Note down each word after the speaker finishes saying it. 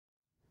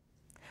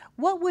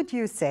What would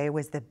you say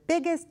was the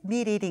biggest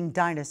meat-eating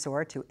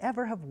dinosaur to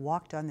ever have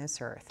walked on this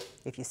earth?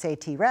 If you say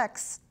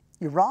T-Rex,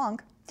 you're wrong.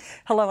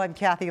 Hello, I'm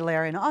Kathy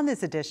Lehr, and on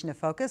this edition of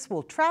Focus,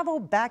 we'll travel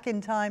back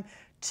in time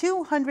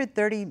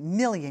 230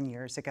 million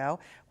years ago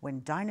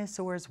when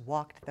dinosaurs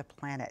walked the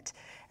planet.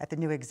 At the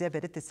new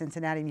exhibit at the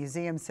Cincinnati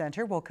Museum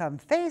Center, we'll come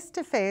face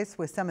to face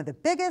with some of the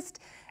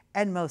biggest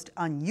and most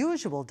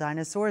unusual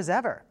dinosaurs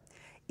ever.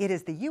 It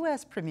is the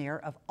U.S. premiere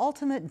of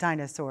Ultimate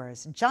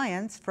Dinosaurs,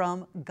 Giants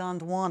from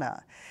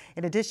Gondwana.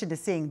 In addition to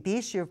seeing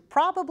beasts you've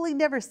probably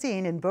never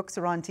seen in books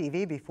or on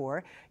TV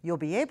before, you'll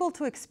be able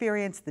to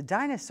experience the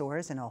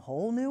dinosaurs in a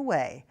whole new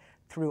way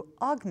through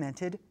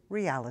augmented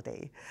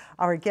reality.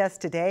 Our guest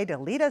today to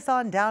lead us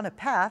on down a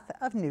path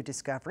of new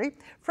discovery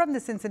from the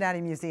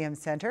Cincinnati Museum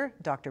Center,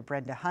 Dr.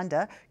 Brenda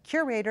Hunda,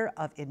 Curator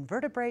of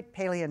Invertebrate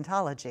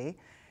Paleontology,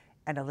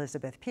 and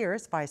Elizabeth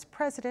Pierce, Vice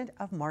President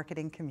of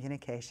Marketing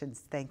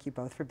Communications. Thank you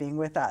both for being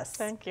with us.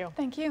 Thank you.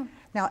 Thank you.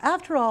 Now,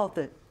 after all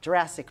the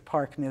Jurassic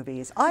Park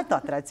movies, I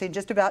thought that I'd seen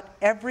just about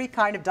every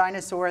kind of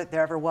dinosaur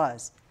there ever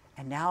was.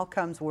 And now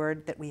comes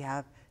word that we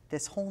have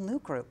this whole new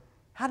group.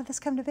 How did this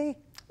come to be?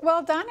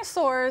 Well,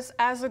 dinosaurs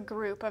as a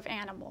group of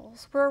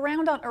animals were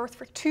around on Earth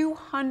for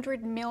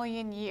 200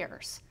 million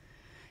years.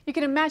 You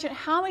can imagine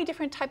how many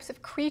different types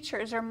of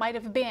creatures there might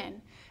have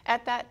been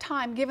at that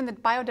time, given the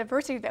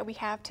biodiversity that we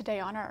have today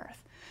on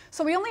Earth.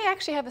 So we only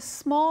actually have a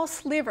small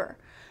sliver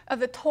of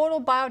the total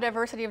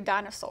biodiversity of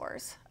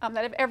dinosaurs that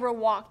have ever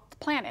walked the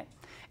planet.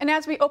 And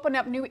as we open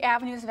up new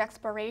avenues of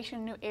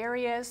exploration, new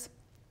areas,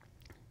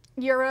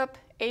 Europe,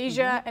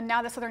 Asia, and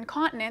now the southern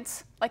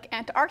continents, like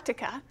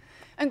Antarctica,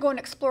 and go and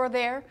explore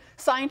there,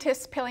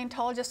 scientists,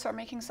 paleontologists are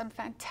making some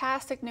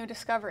fantastic new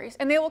discoveries,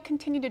 and they will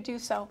continue to do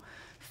so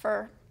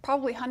for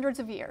probably hundreds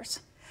of years.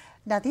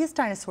 Now, these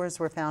dinosaurs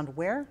were found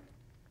where?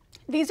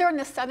 These are in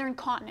the southern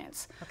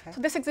continents. Okay.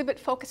 So this exhibit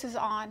focuses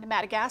on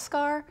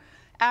Madagascar,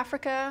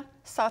 Africa,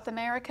 South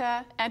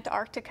America,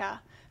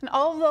 Antarctica. And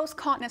all of those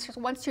continents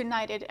were once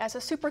united as a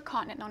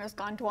supercontinent known as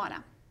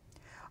Gondwana.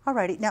 All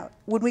righty. Now,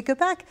 when we go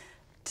back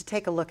to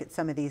take a look at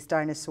some of these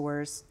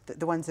dinosaurs,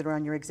 the ones that are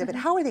on your exhibit,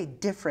 how are they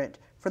different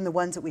from the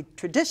ones that we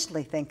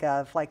traditionally think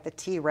of, like the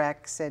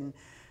T-Rex and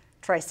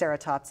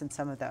Triceratops and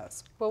some of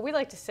those? Well, we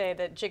like to say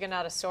that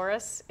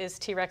Giganotosaurus is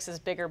T-Rex's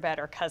bigger,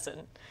 better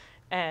cousin.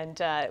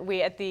 And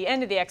we, at the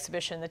end of the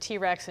exhibition, the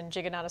T-Rex and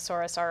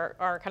Giganotosaurus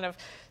are kind of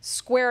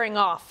squaring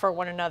off for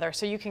one another.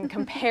 So you can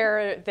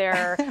compare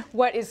their,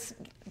 what is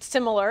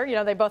similar, you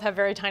know, they both have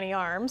very tiny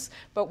arms,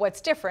 but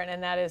what's different,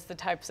 and that is the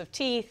types of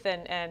teeth.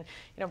 And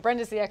you know,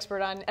 Brenda's the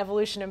expert on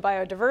evolution and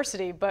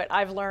biodiversity, but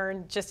I've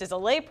learned just as a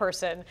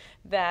layperson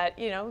that,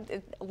 you know,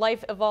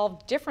 life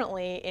evolved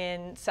differently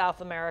in South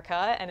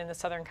America and in the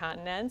southern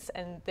continents,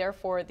 and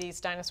therefore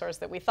these dinosaurs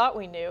that we thought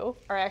we knew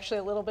are actually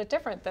a little bit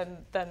different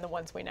than the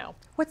ones we know.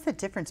 What's the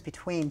difference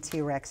between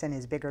T-Rex and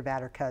his bigger,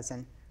 badder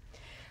cousin?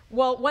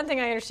 Well, one thing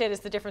I understand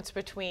is the difference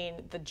between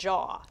the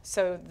jaw.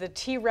 So the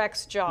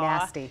T-Rex jaw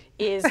Nasty.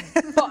 is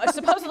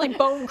supposedly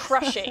bone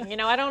crushing. You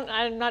know,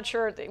 I'm not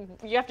sure.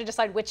 You have to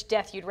decide which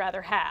death you'd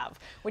rather have.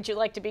 Would you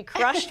like to be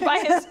crushed by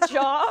his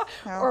jaw,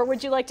 or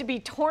would you like to be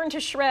torn to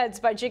shreds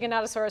by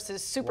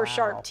Giganotosaurus's super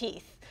sharp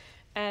teeth?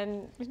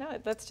 And you know,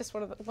 that's just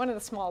one of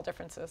the small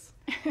differences.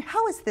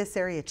 How is this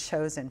area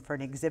chosen for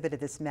an exhibit of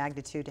this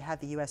magnitude to have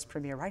the U.S.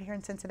 premiere right here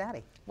in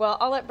Cincinnati? Well,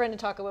 I'll let Brenda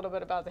talk a little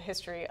bit about the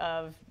history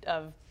of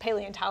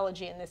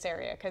paleontology in this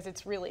area, because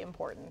it's really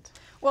important.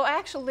 Well,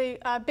 actually,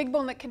 Big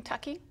Bone Lake,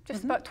 Kentucky,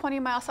 just about 20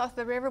 miles south of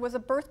the river, was a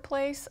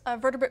birthplace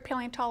of vertebrate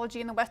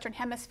paleontology in the Western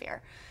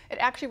Hemisphere. It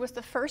actually was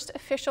the first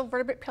official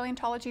vertebrate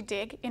paleontology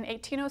dig in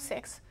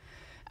 1806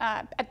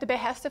 at the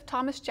behest of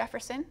Thomas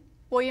Jefferson.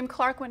 William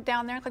Clark went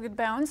down there and collected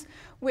bones,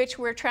 which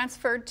were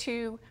transferred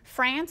to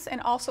France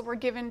and also were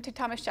given to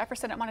Thomas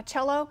Jefferson at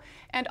Monticello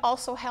and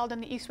also held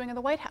in the East Wing of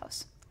the White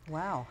House.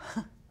 Wow.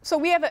 So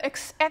we have an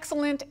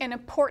excellent and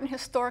important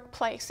historic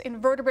place in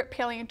vertebrate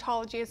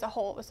paleontology as a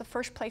whole. It was the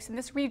first place in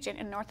this region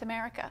in North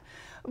America.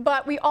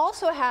 But we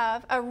also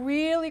have a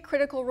really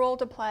critical role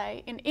to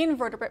play in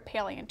invertebrate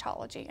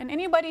paleontology. And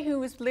anybody who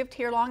has lived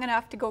here long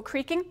enough to go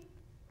creeking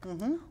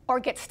or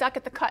get stuck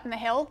at the cut in the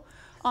hill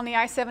on the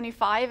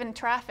I-75 in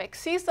traffic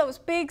sees those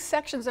big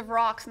sections of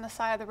rocks on the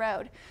side of the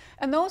road.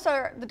 And those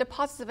are the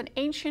deposits of an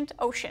ancient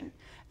ocean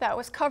that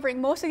was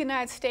covering most of the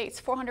United States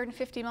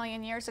 450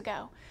 million years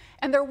ago.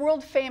 And they're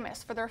world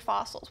famous for their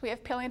fossils. We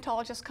have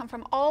paleontologists come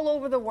from all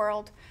over the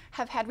world,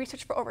 have had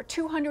research for over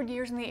 200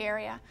 years in the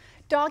area,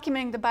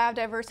 documenting the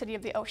biodiversity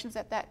of the oceans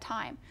at that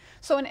time.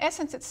 So in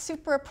essence, it's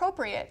super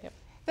appropriate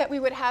that we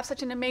would have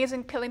such an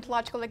amazing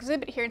paleontological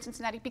exhibit here in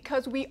Cincinnati,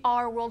 because we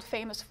are world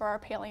famous for our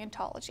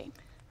paleontology.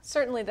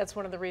 Certainly that's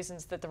one of the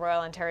reasons that the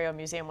Royal Ontario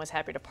Museum was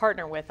happy to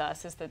partner with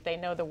us, is that they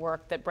know the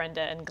work that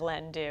Brenda and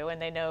Glenn do, and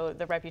they know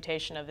the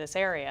reputation of this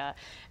area.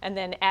 And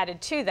then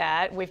added to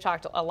that, we've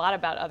talked a lot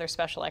about other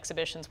special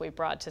exhibitions we've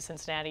brought to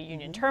Cincinnati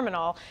Union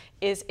Terminal,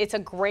 is it's a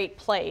great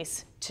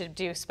place to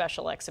do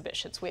special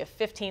exhibitions. We have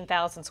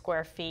 15,000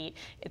 square feet.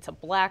 It's a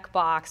black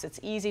box. It's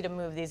easy to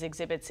move these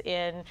exhibits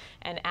in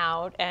and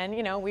out. And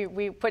you know,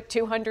 we put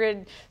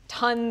 200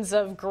 tons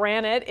of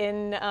granite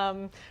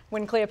in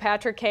when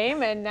Cleopatra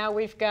came, and now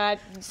we've got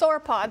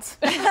sauropods.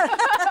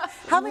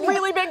 How many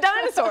really big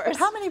dinosaurs?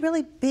 How many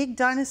really big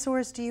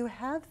dinosaurs do you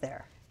have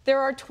there? There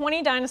are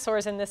 20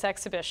 dinosaurs in this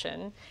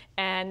exhibition,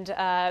 and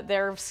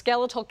their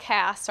skeletal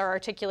casts are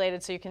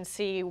articulated so you can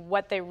see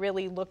what they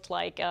really looked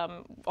like,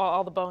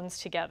 all the bones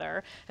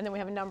together. And then we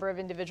have a number of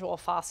individual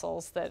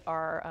fossils that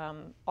are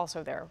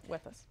also there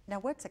with us. Now,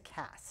 what's a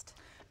cast?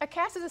 A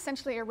cast is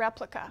essentially a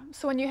replica.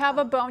 So when you have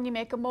a bone, you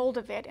make a mold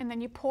of it, and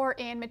then you pour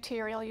in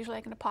material, usually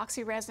like an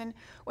epoxy resin,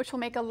 which will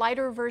make a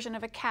lighter version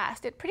of a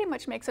cast. It pretty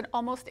much makes an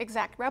almost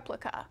exact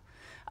replica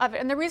of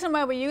it. And the reason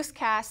why we use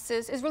casts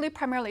is really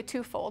primarily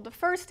twofold. The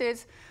first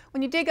is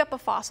when you dig up a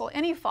fossil,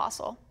 any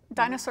fossil,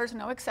 dinosaurs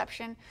no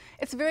exception,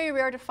 it's very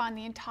rare to find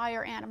the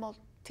entire animal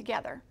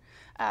together.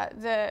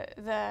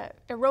 The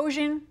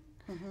erosion,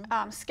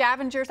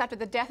 scavengers after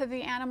the death of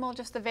the animal,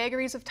 just the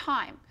vagaries of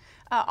time,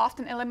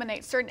 often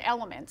eliminate certain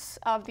elements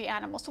of the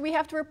animal. So we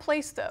have to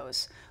replace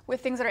those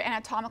with things that are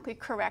anatomically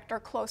correct or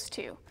close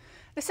to.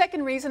 The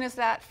second reason is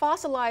that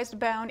fossilized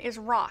bone is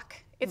rock.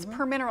 It's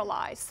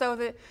permineralized. So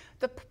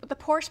the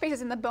pore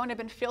spaces in the bone have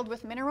been filled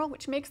with mineral,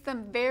 which makes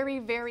them very,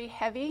 very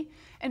heavy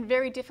and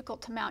very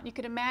difficult to mount. You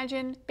could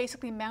imagine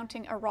basically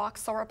mounting a rock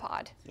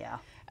sauropod. Yeah.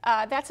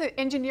 That's an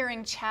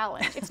engineering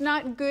challenge. It's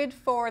not good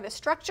for the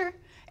structure,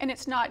 and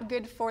it's not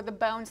good for the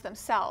bones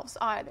themselves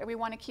either. We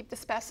want to keep the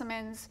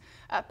specimens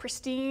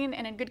pristine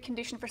and in good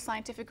condition for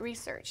scientific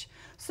research.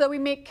 So we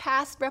make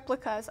cast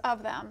replicas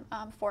of them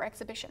for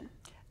exhibition.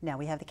 Now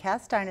we have the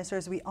cast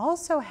dinosaurs. We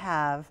also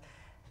have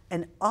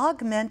an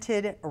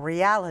augmented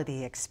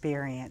reality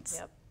experience.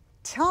 Yep.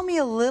 Tell me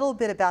a little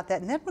bit about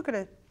that, and then we're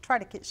going to try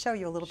to show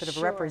you a little bit of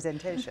a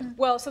representation.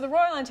 Well, so the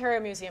Royal Ontario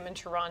Museum in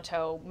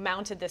Toronto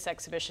mounted this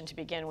exhibition to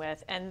begin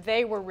with, and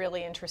they were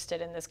really interested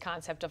in this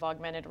concept of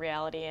augmented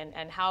reality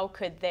and how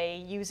could they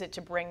use it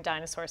to bring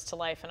dinosaurs to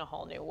life in a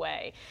whole new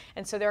way.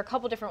 And so there are a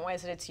couple different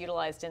ways that it's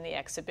utilized in the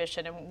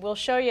exhibition, and we'll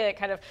show you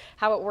kind of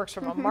how it works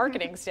from a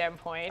marketing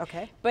standpoint.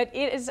 Okay. But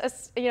it is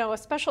a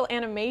special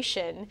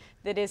animation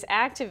that is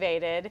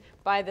activated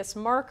by this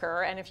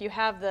marker, and if you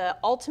have the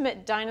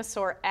Ultimate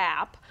Dinosaur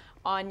app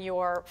on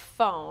your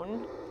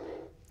phone,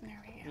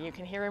 there we go. You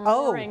can hear him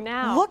roaring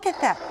now. Look at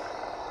that.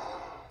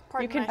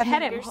 You can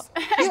pet him. You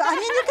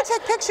can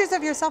take pictures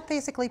of yourself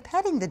basically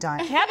petting the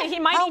dinosaur. Yeah, he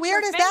might How eat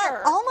weird your is that?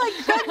 finger. Oh my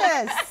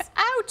goodness.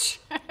 Ouch!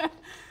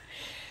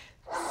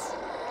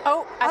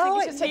 Oh, I think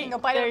he's just taking a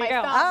bite out of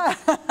my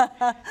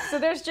thumb. So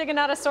there's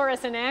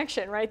Giganotosaurus in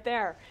action right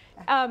there.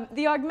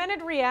 The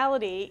augmented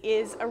reality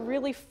is a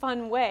really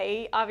fun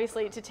way,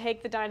 obviously, to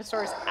take the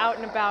dinosaurs out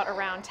and about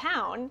around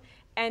town.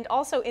 And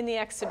also in the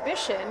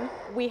exhibition,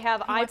 we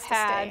have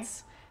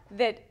iPads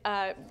that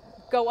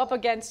go up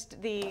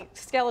against the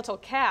skeletal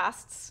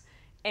casts,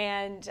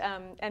 and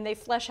they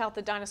flesh out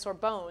the dinosaur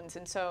bones,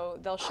 and so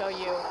they'll show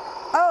you.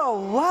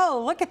 Oh,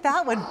 whoa, look at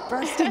that one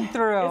bursting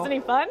through. Isn't he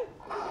fun?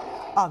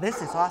 Oh,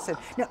 this is awesome.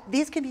 Now,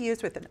 these can be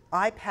used with an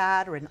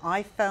iPad or an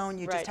iPhone.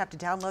 You just have to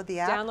download the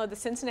app. Download the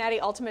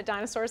Cincinnati Ultimate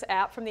Dinosaurs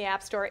app from the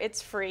App Store.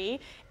 It's free.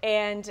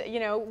 And, you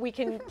know, we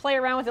can play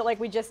around with it like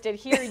we just did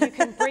here. You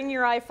can bring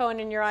your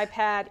iPhone and your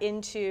iPad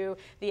into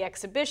the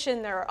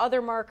exhibition. There are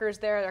other markers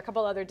there. There are a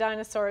couple other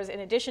dinosaurs.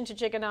 In addition to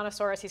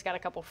Giganotosaurus, he's got a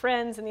couple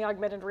friends in the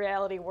augmented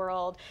reality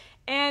world.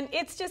 And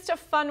it's just a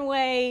fun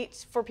way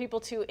for people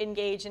to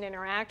engage and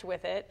interact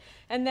with it.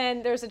 And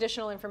then there's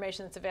additional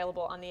information that's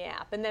available on the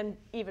app. And then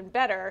even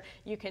better,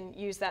 you can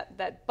use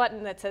that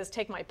button that says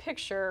take my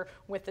picture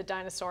with the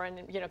dinosaur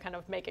and, you know, kind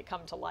of make it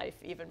come get life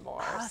even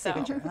more. So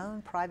get your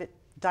own private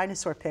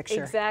dinosaur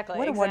picture. Exactly.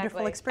 What a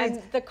wonderful experience.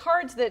 And the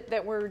cards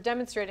that we're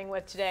demonstrating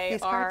with today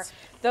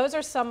those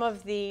are some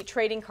of the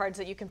trading cards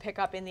that you can pick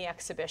up in the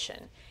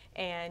exhibition.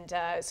 And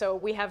so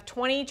we have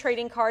 20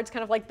 trading cards,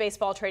 kind of like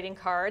baseball trading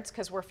cards,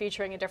 because we're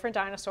featuring a different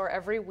dinosaur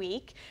every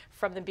week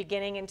from the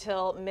beginning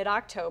until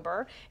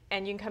mid-October.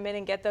 And you can come in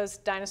and get those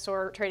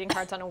dinosaur trading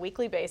cards on a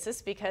weekly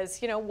basis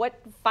because, you know,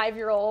 what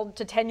 5-year-old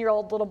to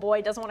 10-year-old little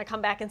boy doesn't want to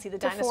come back and see the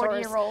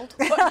dinosaurs? 40-year-old. To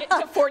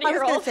 40-year-old. I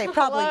was going to say,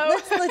 probably,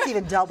 let's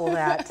even double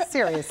that,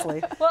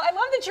 seriously. Well, I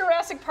love the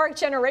Jurassic Park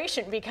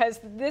generation because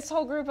this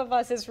whole group of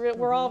us is,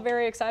 we're all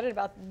very excited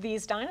about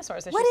these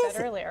dinosaurs, as you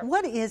said earlier.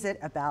 What is it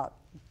about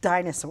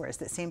dinosaurs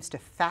that seems to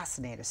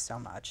fascinate us so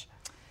much?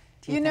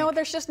 You know,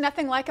 there's just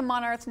nothing like them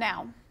on Earth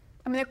now.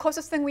 I mean, the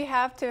closest thing we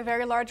have to a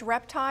very large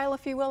reptile,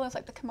 if you will, is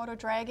like the Komodo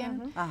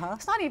dragon.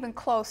 It's not even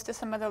close to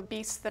some of the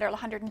beasts that are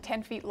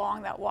 110 feet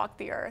long that walk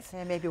the Earth.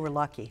 Yeah, maybe we're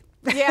lucky.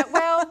 Yeah,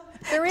 well,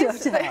 there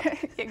is.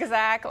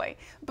 Exactly.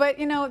 But,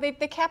 you know, they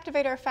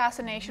captivate our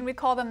fascination. We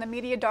call them the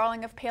media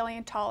darling of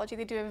paleontology.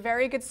 They do a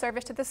very good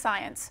service to the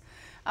science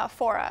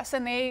for us.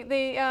 And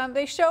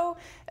they show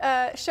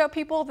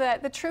people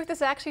that the truth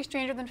is actually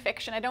stranger than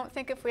fiction. I don't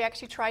think if we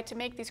actually tried to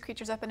make these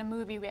creatures up in a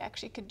movie, we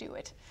actually could do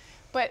it.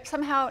 but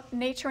somehow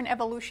nature and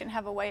evolution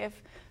have a way of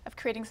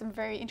creating some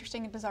very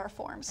interesting and bizarre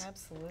forms.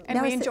 Absolutely.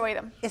 And we enjoy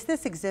them. Is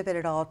this exhibit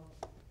at all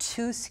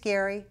too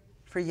scary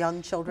for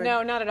young children?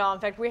 No, not at all. In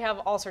fact, we have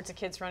all sorts of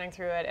kids running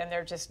through it, and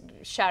they're just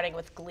shouting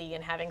with glee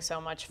and having so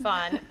much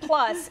fun.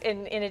 Plus,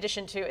 in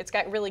addition to, it's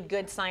got really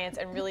good science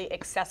and really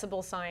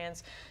accessible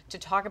science to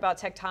talk about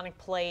tectonic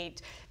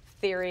plate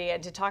theory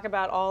and to talk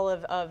about all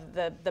of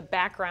the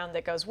background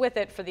that goes with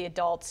it for the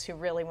adults who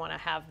really want to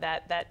have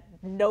that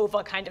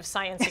NOVA kind of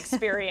science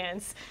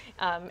experience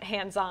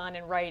hands-on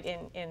and right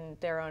in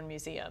their own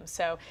museum.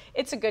 So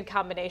it's a good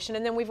combination.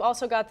 And then we've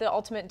also got the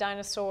Ultimate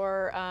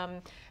Dinosaur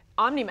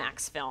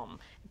OMNIMAX film,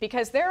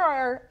 because there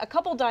are a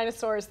couple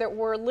dinosaurs that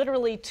were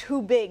literally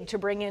too big to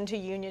bring into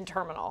Union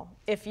Terminal,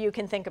 if you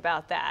can think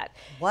about that.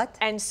 What?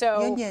 And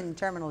so Union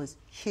Terminal is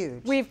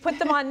huge. We've put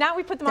them on, now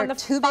we put them on the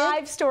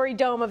 5-story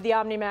dome of the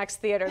OMNIMAX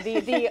Theater.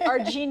 The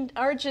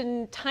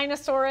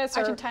Argentinosaurus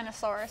or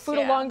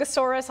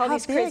Futolongosaurus, all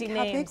these crazy names.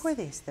 How big were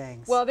these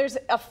things? Well, there's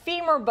a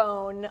femur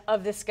bone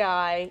of this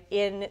guy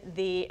in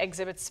the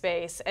exhibit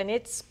space, and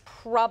it's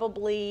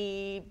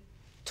probably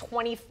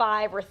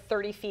 25 or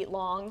 30 feet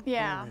long.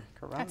 Yeah,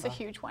 that's a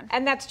huge one.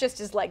 And that's just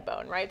his leg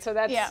bone, right? So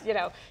that's, you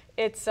know,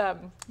 it's, but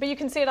you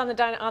can see it on the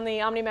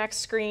OMNIMAX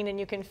screen, and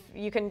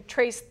you can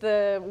trace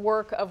the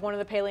work of one of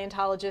the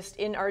paleontologists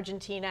in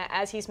Argentina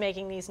as he's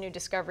making these new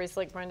discoveries,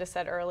 like Brenda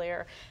said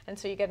earlier. And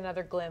so you get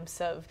another glimpse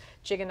of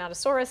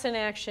Giganotosaurus in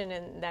action,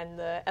 and then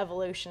the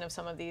evolution of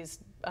some of these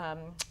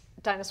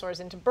dinosaurs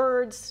into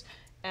birds,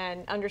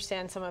 and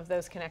understand some of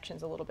those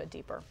connections a little bit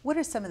deeper. What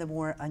are some of the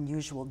more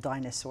unusual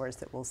dinosaurs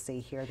that we'll see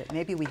here that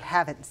maybe we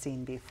haven't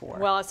seen before?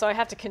 Well, so I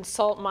have to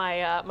consult my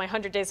my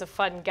 100 Days of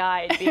Fun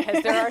guide,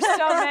 because there are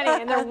so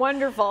many, and they're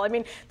wonderful. I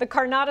mean, the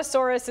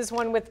Carnotaurus is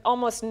one with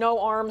almost no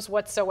arms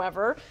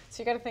whatsoever.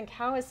 So you got to think,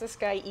 how is this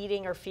guy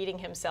eating or feeding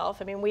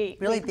himself? I mean,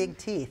 really big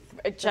teeth.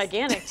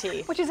 Gigantic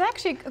teeth. Which is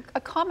actually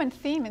a common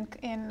theme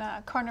in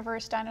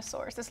carnivorous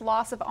dinosaurs, this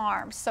loss of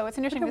arms. So it's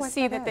interesting to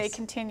see that they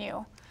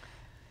continue.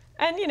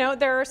 And, you know,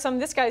 there are some,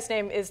 this guy's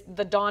name is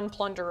the Dawn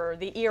Plunderer,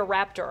 the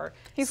Eoraptor.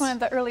 He's one of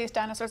the earliest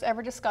dinosaurs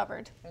ever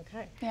discovered.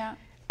 Okay. Yeah.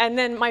 And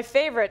then my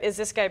favorite is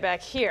this guy back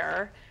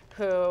here,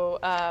 who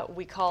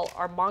we call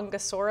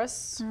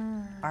Armongosaurus.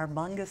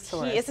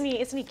 Armongosaurus.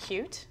 Isn't he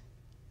cute?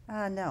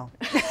 No.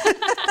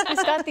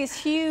 He's got these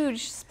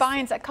huge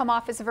spines that come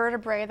off his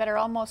vertebrae that are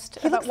almost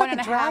about 1.5. Like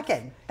a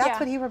dragon. That's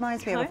what he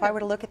reminds me of. If I were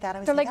to look at that, I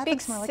would say, they're like that big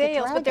looks more like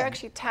sails, a but they're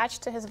actually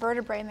attached to his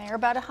vertebrae, and they're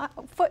about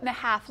 1.5 foot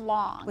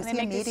long. Was and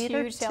they he a make meat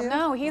eater huge sail. too?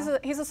 No, he's a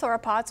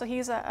sauropod, so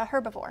he's a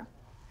herbivore.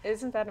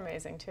 Isn't that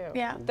amazing too?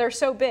 Yeah. They're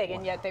so big,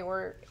 and yet they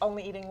were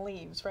only eating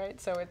leaves,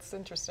 right? So it's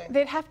interesting.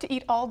 They'd have to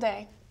eat all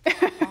day.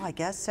 Oh, I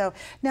guess so.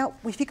 Now,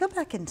 if you go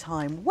back in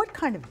time, what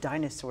kind of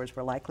dinosaurs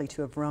were likely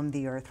to have roamed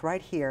the Earth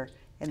right here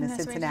in the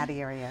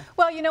Cincinnati area?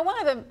 Well, you know,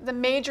 one of the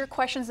major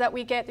questions that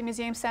we get at the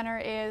Museum Center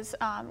is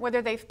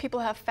whether people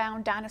have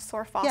found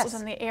dinosaur fossils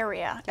in the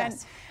area.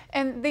 Yes.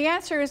 And the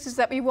answer is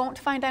that we won't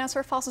find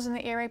dinosaur fossils in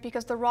the area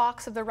because the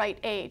rocks of the right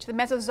age, the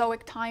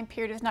Mesozoic time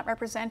period, is not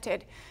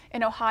represented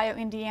in Ohio,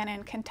 Indiana,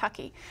 and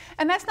Kentucky.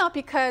 And that's not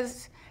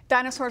because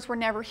dinosaurs were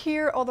never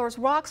here, or those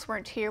rocks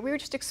weren't here. We were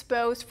just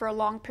exposed for a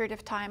long period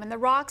of time, and the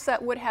rocks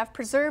that would have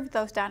preserved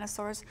those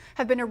dinosaurs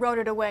have been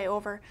eroded away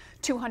over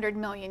 200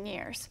 million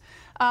years.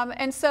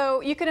 And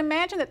so you can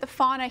imagine that the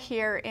fauna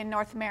here in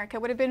North America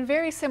would have been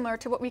very similar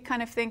to what we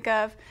kind of think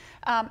of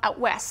out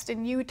west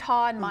in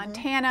Utah and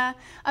Montana.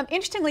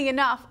 Interestingly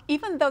enough,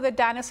 even though the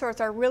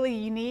dinosaurs are really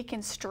unique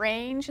and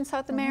strange in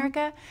South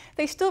America,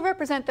 they still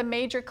represent the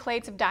major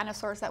clades of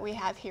dinosaurs that we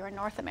have here in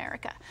North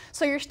America.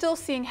 So you're still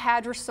seeing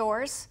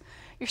hadrosaurs,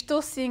 you're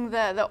still seeing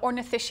the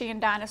ornithischian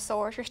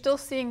dinosaurs, you're still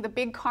seeing the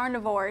big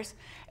carnivores,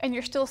 and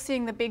you're still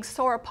seeing the big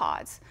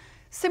sauropods.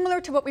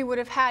 Similar to what we would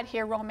have had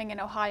here roaming in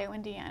Ohio,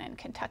 Indiana, and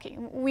Kentucky.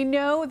 We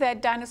know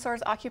that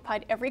dinosaurs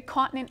occupied every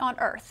continent on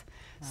Earth,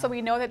 so we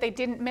know that they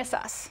didn't miss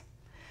us.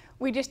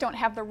 We just don't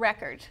have the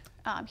record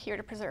here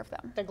to preserve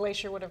them. The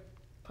glacier would have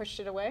pushed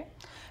it away?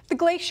 The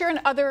glacier and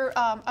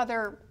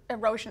other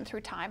erosion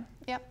through time,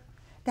 yep.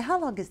 Now,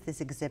 how long is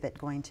this exhibit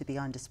going to be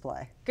on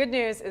display? Good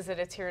news is that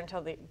it's here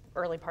until the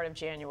early part of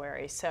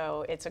January,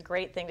 so it's a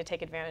great thing to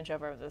take advantage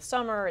of over the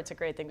summer. It's a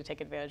great thing to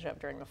take advantage of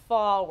during the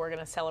fall. We're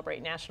going to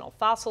celebrate National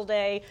Fossil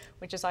Day,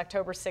 which is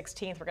October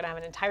 16th. We're going to have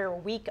an entire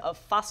week of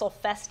Fossil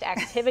Fest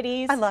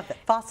activities. I love it.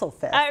 Fossil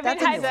Fest. I mean,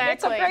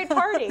 it's a great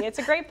party. It's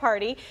a great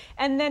party.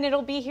 And then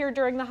it'll be here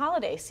during the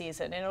holiday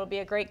season, and it'll be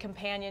a great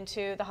companion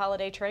to the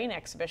Holiday Train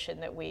exhibition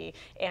that we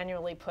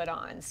annually put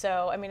on.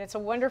 So, I mean, it's a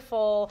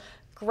wonderful,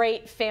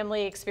 great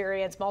family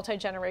experience,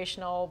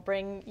 multi-generational,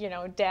 bring, you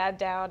know, dad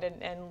down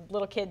and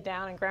little kid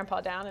down and grandpa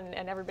down,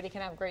 and everybody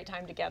can have a great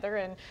time together,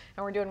 and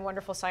we're doing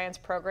wonderful science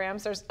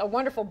programs. There's a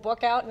wonderful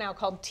book out now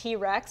called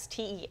T-Rex,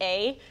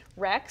 T-E-A,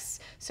 Rex,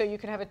 so you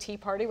can have a tea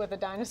party with a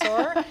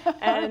dinosaur.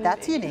 And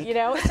that's unique. You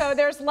know, so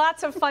there's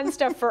lots of fun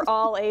stuff for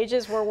all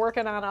ages. We're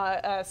working on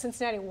a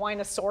Cincinnati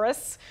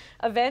Winosaurus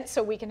event,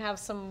 so we can have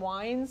some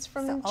wines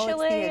from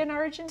Chile and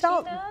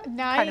Argentina.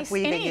 Nice. Kind of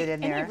weaving it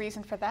in there. Any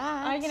reason for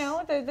that? You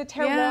know, the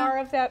Terroir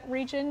terroir of that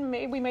region.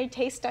 Maybe we may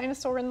taste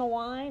dinosaur in the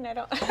wine. I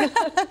don't.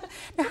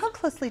 Now, how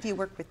closely do you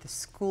work with the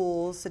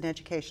schools and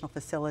educational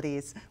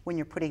facilities when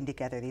you're putting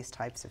together these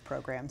types of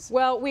programs?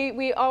 Well,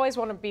 we always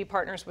want to be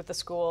partners with the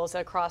schools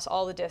across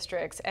all the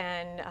districts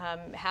and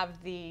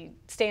have the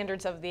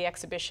standards of the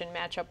exhibition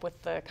match up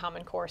with the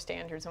Common Core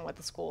standards and what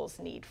the schools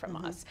need from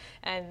us.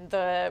 And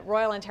the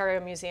Royal Ontario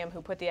Museum,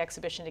 who put the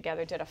exhibition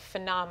together, did a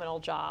phenomenal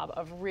job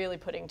of really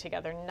putting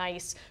together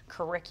nice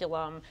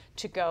curriculum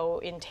to go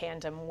in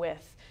tandem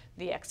with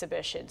the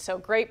exhibition. So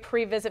great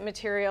pre-visit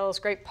materials,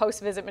 great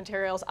post-visit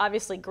materials,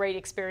 obviously great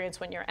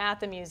experience when you're at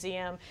the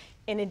museum.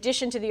 In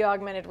addition to the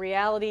augmented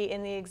reality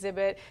in the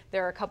exhibit,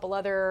 there are a couple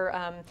other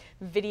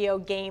video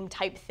game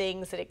type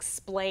things that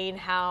explain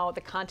how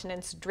the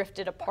continents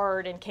drifted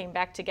apart and came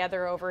back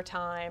together over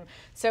time.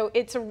 So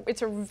it's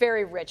a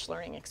very rich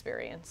learning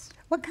experience.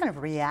 What kind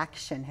of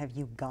reaction have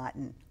you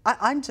gotten?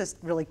 I'm just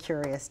really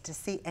curious to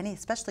see any,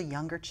 especially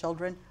younger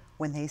children,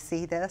 when they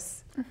see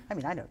this. I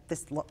mean, I know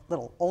this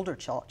little older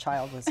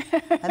child was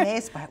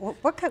amazed by it.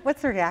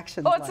 What's the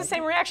reaction? Oh, it's the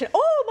same reaction.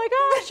 Oh my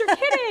gosh, you're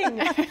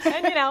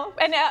kidding!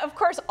 And of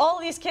course, all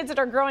these kids that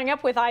are growing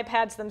up with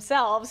iPads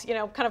themselves,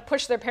 kind of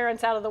push their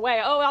parents out of the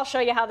way. Oh, I'll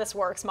show you how this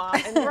works, Mom.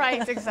 And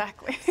right,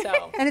 exactly.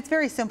 So. And it's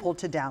very simple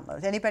to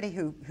download. Anybody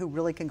who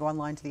really can go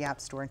online to the App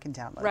Store and can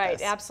download Right,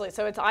 this. absolutely.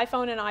 So it's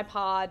iPhone and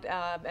iPod,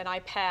 and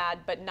iPad,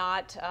 but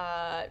not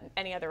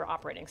any other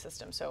operating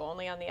system. So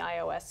only on the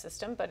iOS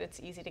system, but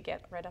it's easy to get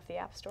right off the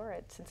App Store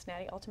at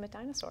Cincinnati Ultimate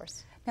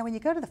Dinosaurs. Now, when you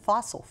go to the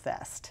Fossil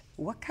Fest,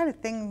 what kind of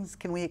things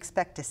can we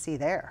expect to see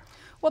there?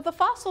 Well, the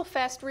Fossil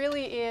Fest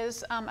really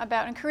is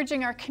about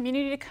encouraging our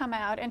community to come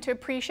out and to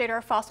appreciate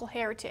our fossil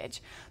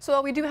heritage. So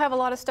while we do have a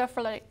lot of stuff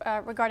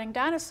regarding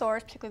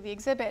dinosaurs, particularly the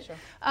exhibit, sure.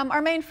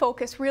 Our main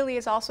focus really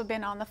has also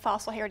been on the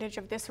fossil heritage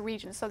of this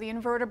region, so the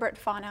invertebrate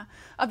fauna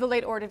of the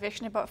late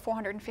Ordovician about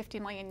 450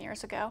 million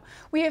years ago.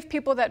 We have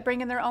people that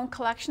bring in their own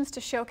collections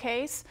to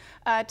showcase,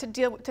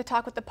 to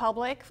talk with the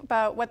public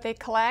about what they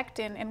collect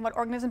and what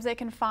organisms they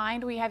can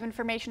find. We have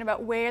information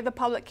about where the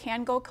public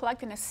can go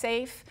collect in a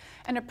safe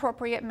and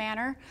appropriate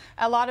manner.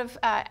 A lot of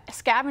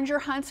scavenger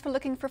hunts for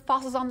looking for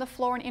fossils on the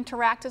floor and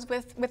interactives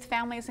with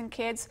families and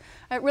kids.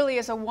 It really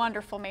is a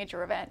wonderful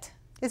major event.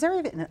 Is there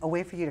even a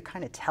way for you to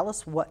kind of tell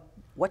us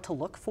what to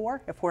look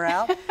for if we're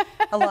out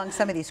along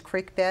some of these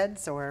creek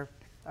beds or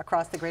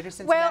across the greater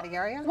Cincinnati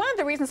area? One of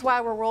the reasons why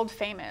we're world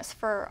famous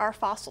for our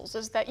fossils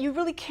is that you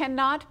really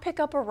cannot pick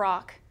up a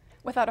rock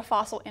without a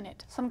fossil in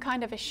it, some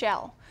kind of a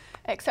shell.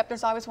 Except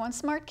there's always one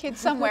smart kid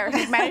somewhere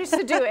who manages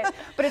to do it.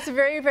 But it's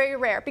very, very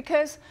rare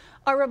because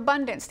our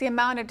abundance, the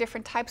amount of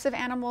different types of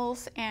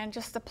animals and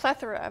just the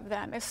plethora of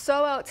them is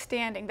so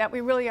outstanding that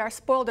we really are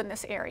spoiled in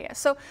this area.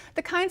 So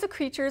the kinds of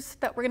creatures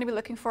that we're going to be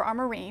looking for are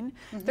marine.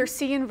 They're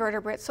sea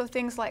invertebrates, so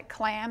things like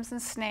clams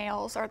and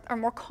snails are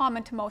more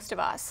common to most of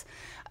us.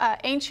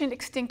 Ancient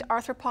extinct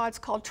arthropods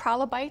called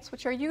trilobites,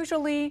 which are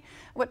usually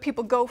what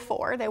people go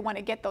for. They want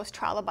to get those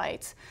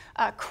trilobites.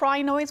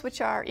 Crinoids,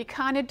 which are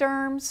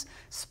echinoderms,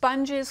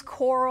 sponges,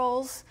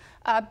 corals,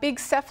 big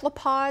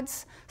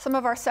cephalopods. Some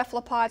of our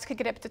cephalopods could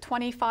get up to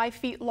 25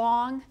 feet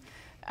long.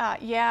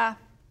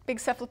 Big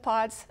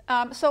cephalopods.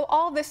 So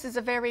all this is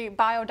a very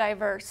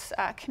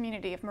biodiverse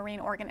community of marine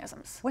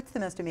organisms. What's the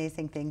most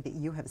amazing thing that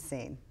you have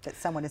seen that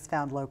someone has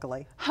found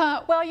locally?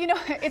 Well,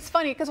 it's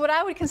funny because what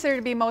I would consider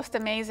to be most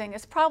amazing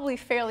is probably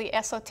fairly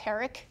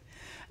esoteric.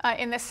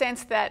 In the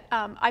sense that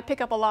I pick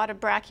up a lot of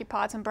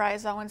brachiopods and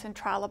bryozoans and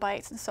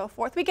trilobites and so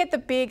forth. We get the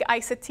big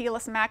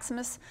Isotelus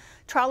maximus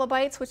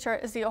trilobites, which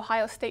is the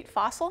Ohio State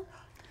fossil,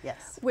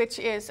 yes, which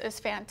is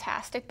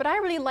fantastic. But I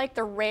really like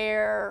the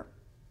rare,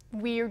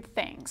 weird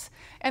things.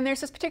 And there's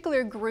this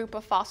particular group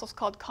of fossils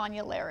called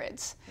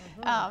conularids.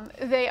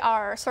 They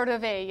are sort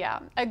of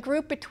a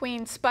group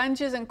between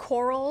sponges and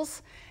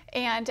corals,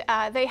 and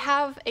they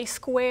have a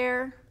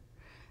square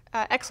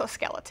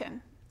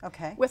exoskeleton.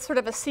 Okay. With sort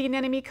of a sea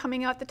anemone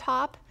coming out the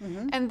top.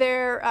 And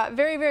they're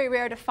very, very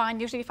rare to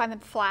find. Usually you find them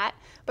flat,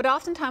 but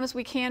oftentimes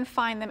we can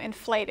find them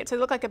inflated. So they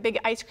look like a big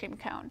ice cream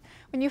cone.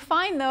 When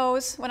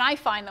I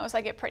find those, I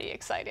get pretty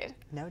excited.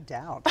 No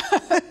doubt.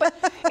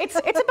 But it's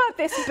about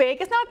this big.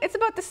 It's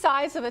about the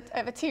size of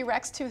a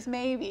T-Rex tooth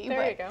maybe.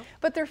 There you go.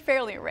 But they're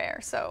fairly rare,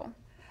 so.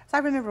 I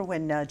remember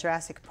when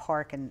Jurassic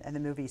Park and the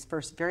movies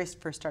first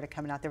started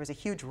coming out, there was a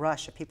huge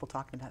rush of people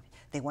talking about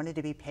they wanted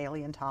to be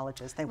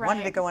paleontologists. They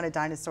wanted to go on a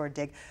dinosaur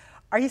dig.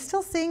 Are you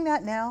still seeing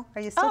that now?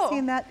 Are you still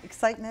seeing that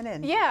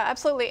excitement? Yeah,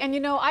 absolutely.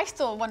 And I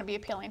still want to be a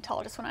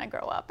paleontologist when I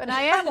grow up, and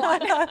I am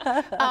one.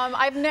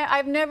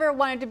 I've never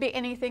wanted to be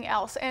anything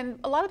else. And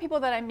a lot of people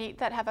that I meet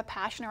that have a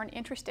passion or an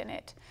interest in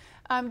it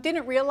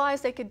didn't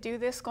realize they could do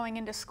this going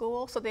into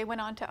school, so they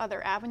went on to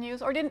other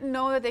avenues, or didn't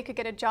know that they could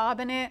get a job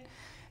in it.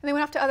 And they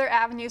went off to other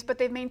avenues, but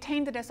they've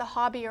maintained it as a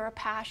hobby or a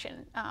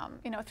passion,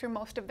 through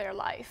most of their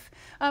life.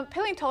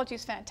 Paleontology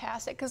is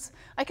fantastic because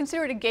I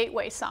consider it a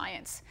gateway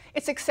science.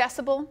 It's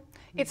accessible,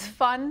 it's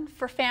fun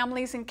for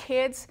families and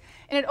kids,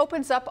 and it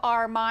opens up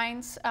our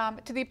minds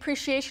to the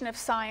appreciation of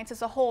science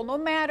as a whole, no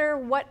matter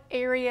what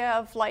area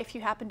of life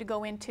you happen to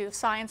go into,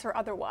 science or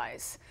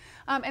otherwise.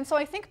 And so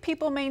I think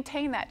people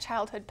maintain that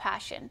childhood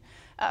passion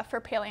for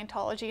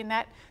paleontology, and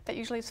that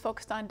usually is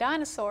focused on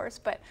dinosaurs,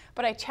 but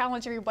I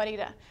challenge everybody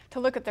to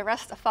look at the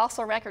rest of the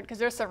fossil record, because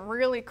there's some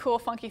really cool,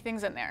 funky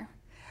things in there.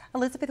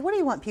 Elizabeth, what do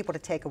you want people to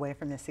take away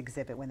from this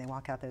exhibit when they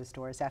walk out those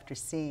doors after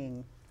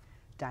seeing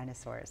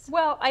dinosaurs?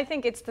 Well, I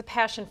think it's the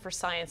passion for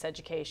science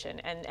education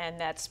and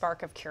that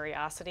spark of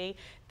curiosity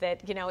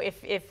that, you know,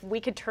 if we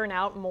could turn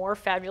out more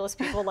fabulous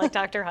people like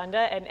Dr. Hunda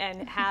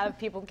and have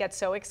people get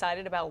so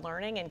excited about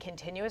learning and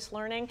continuous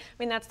learning, I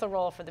mean, that's the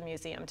role for the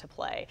museum to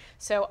play.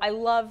 So I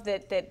love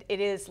that it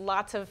is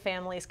lots of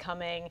families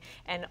coming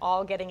and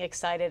all getting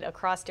excited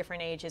across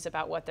different ages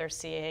about what they're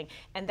seeing,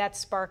 and that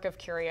spark of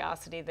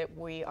curiosity that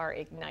we are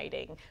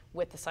igniting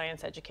with the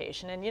science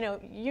education. And, you know,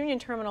 Union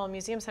Terminal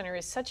Museum Center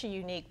is such a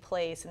unique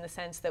place in the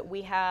sense that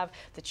we have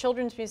the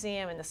Children's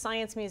Museum and the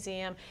Science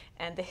Museum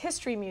and the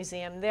History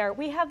Museum there.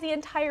 We have the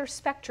entire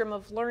spectrum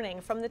of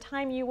learning from the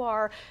time you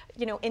are,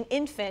 you know, an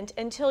infant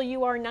until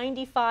you are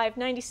 95,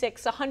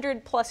 96,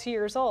 100 plus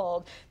years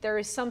old. There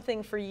is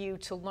something for you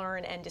to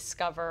learn and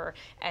discover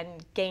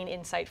and gain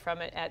insight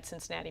from it at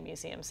Cincinnati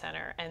Museum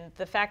Center. And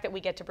the fact that we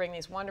get to bring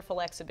these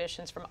wonderful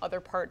exhibitions from other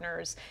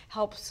partners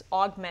helps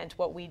augment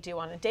what we do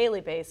on a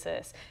daily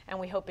basis. And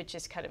we hope it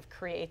just kind of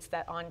creates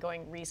that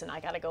ongoing reason. I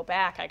got to go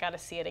back. I got to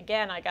see it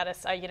again. I got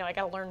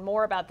to learn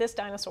more about this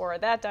dinosaur or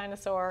that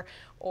dinosaur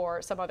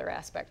or some other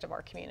aspect of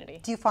our community.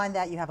 Do you find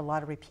that you have a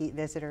lot of repeat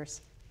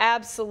visitors?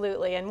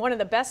 Absolutely, and one of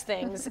the best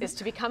things is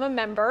to become a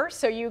member,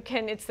 so you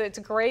can, it's a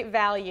great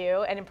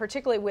value, and in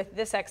particularly with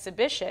this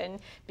exhibition,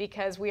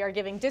 because we are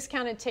giving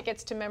discounted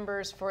tickets to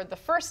members for the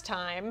first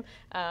time,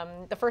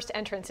 the first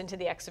entrance into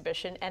the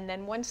exhibition, and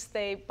then once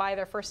they buy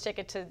their first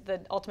ticket to the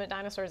Ultimate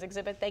Dinosaurs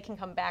exhibit, they can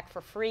come back for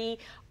free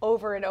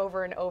over and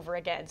over and over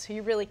again. So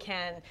you really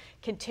can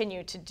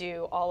continue to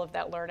do all of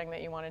that learning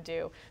that you want to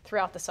do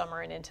throughout the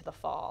summer and into the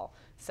fall.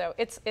 So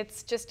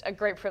it's just a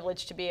great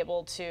privilege to be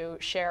able to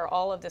share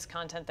all of this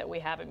content that we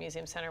have at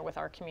Museum Center with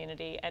our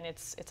community, and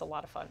it's a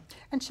lot of fun.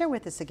 And share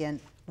with us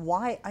again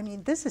why, I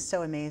mean, this is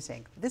so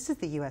amazing. This is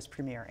the U.S.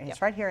 premiere, and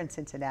it's right here in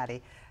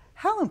Cincinnati.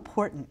 How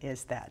important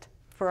is that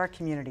for our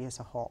community as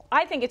a whole?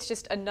 I think it's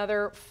just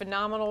another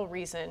phenomenal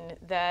reason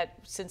that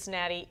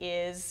Cincinnati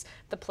is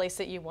the place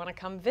that you want to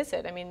come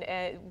visit. I mean,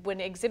 when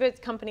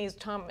exhibit companies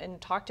come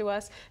and talk to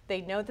us,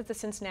 they know that the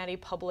Cincinnati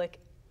public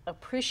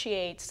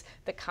appreciates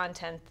the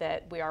content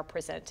that we are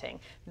presenting.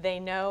 They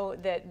know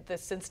that the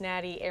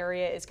Cincinnati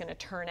area is going to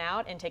turn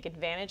out and take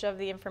advantage of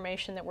the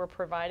information that we're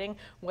providing,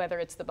 whether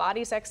it's the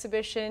Bodies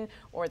exhibition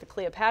or the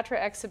Cleopatra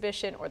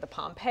exhibition or the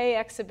Pompeii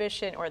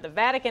exhibition or the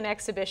Vatican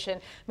exhibition.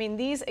 I mean,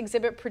 these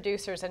exhibit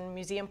producers and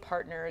museum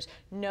partners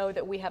know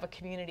that we have a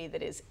community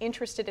that is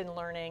interested in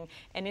learning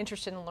and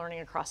interested in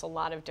learning across a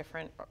lot of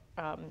different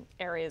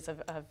areas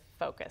of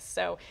focus.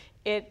 So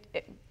it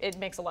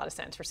makes a lot of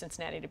sense for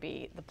Cincinnati to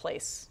be the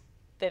place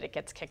that it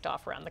gets kicked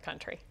off around the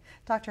country.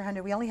 Dr.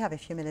 Hunda, we only have a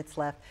few minutes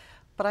left,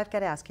 but I've got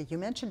to ask you, you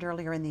mentioned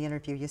earlier in the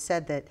interview, you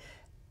said that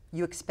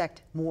you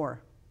expect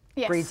more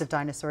breeds of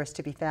dinosaurs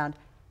to be found.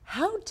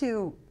 How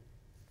do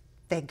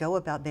they go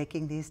about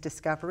making these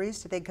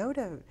discoveries? Do they go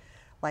to,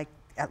 like,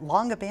 at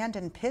long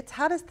abandoned pits?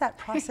 How does that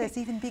process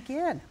even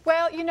begin?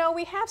 Well, you know,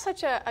 we have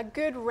such a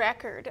good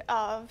record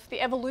of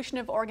the evolution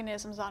of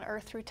organisms on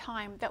Earth through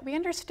time that we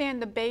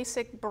understand the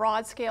basic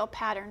broad scale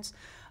patterns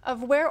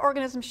of where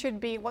organisms should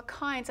be, what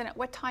kinds, and at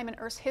what time in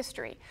Earth's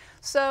history.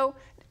 So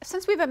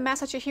since we've amassed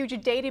such a huge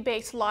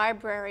database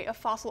library of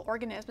fossil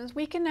organisms,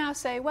 we can now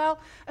say, well,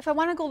 if I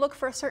want to go look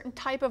for a certain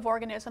type of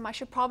organism, I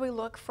should probably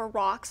look for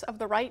rocks of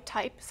the right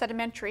type,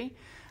 sedimentary,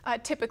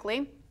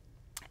 typically,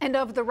 and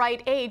of the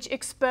right age,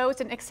 exposed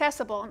and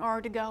accessible in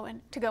order to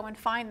go and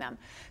find them.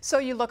 So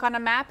you look on a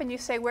map and you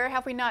say, where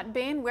have we not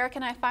been? Where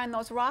can I find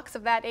those rocks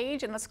of that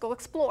age? And let's go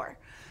explore.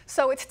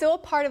 So it's still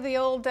part of the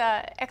old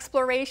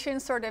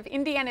exploration, sort of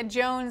Indiana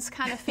Jones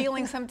kind of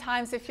feeling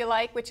sometimes, if you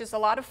like, which is a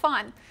lot of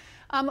fun,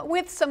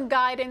 with some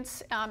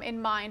guidance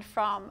in mind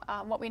from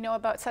what we know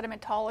about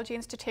sedimentology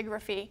and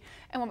stratigraphy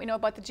and what we know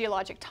about the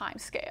geologic time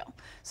scale.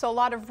 So a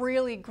lot of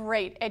really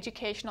great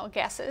educational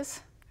guesses.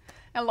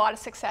 And a lot of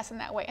success in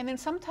that way. And then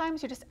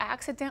sometimes you just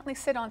accidentally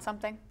sit on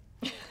something.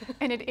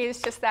 And it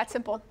is just that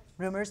simple.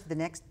 Rumors of the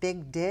next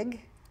big dig?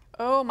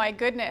 Oh my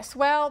goodness.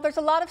 Well, there's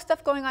a lot of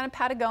stuff going on in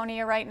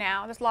Patagonia right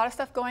now. There's a lot of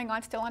stuff going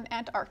on still in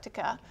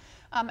Antarctica.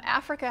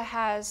 Africa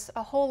has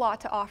a whole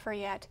lot to offer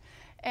yet.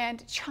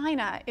 And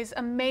China is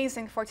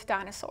amazing for its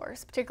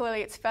dinosaurs,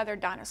 particularly its feathered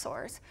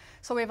dinosaurs.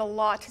 So we have a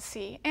lot to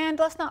see. And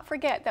let's not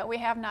forget that we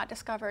have not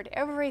discovered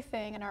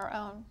everything in our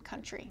own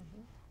country.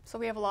 So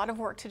we have a lot of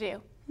work to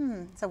do.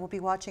 So we'll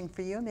be watching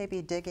for you,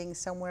 maybe digging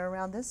somewhere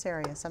around this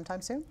area sometime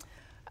soon?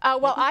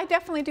 Well, I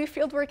definitely do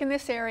field work in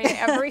this area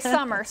every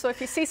summer. So if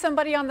you see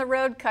somebody on the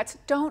road cuts,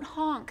 don't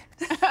honk.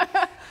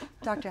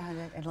 Dr.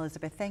 Hunda and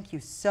Elizabeth, thank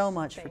you so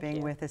much for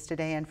being with us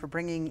today and for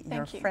bringing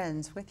your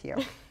friends with you.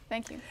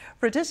 Thank you.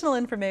 For additional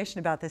information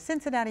about the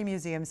Cincinnati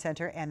Museum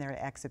Center and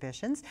their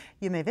exhibitions,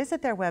 you may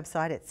visit their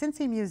website at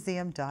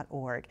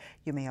cincymuseum.org.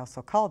 You may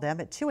also call them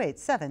at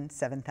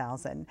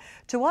 287-7000.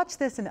 To watch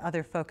this and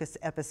other Focus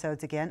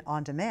episodes again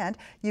on demand,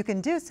 you can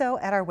do so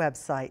at our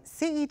website,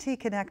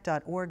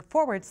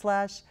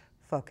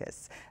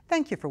 CETconnect.org/focus.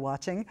 Thank you for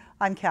watching.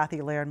 I'm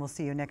Kathy Lehr, and we'll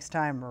see you next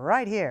time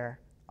right here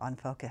on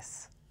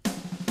Focus.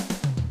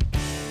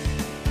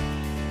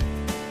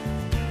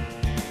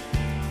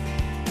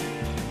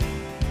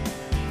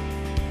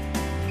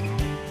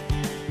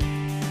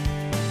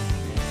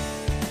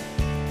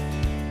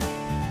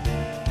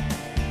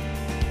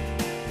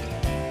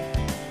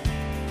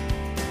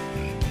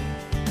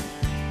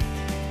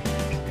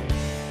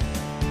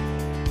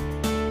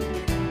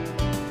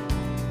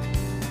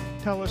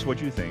 Tell us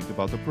what you think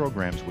about the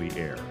programs we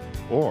air,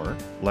 or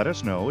let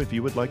us know if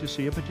you would like to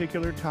see a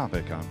particular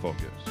topic on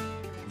Focus.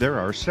 There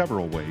are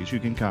several ways you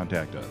can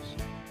contact us.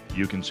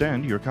 You can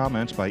send your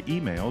comments by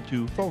email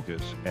to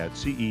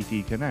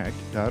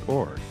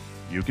focus@CETconnect.org.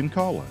 You can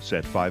call us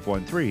at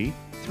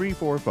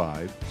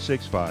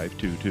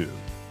 513-345-6522.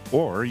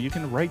 Or you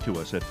can write to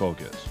us at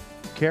Focus,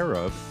 care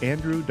of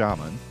Andrew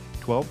Dahman,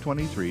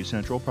 1223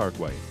 Central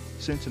Parkway,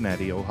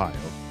 Cincinnati, Ohio,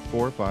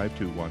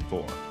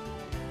 45214.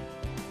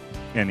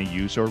 Any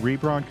use or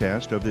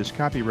rebroadcast of this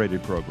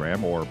copyrighted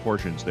program or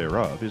portions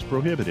thereof is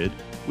prohibited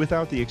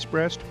without the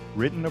expressed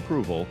written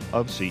approval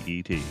of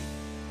CET.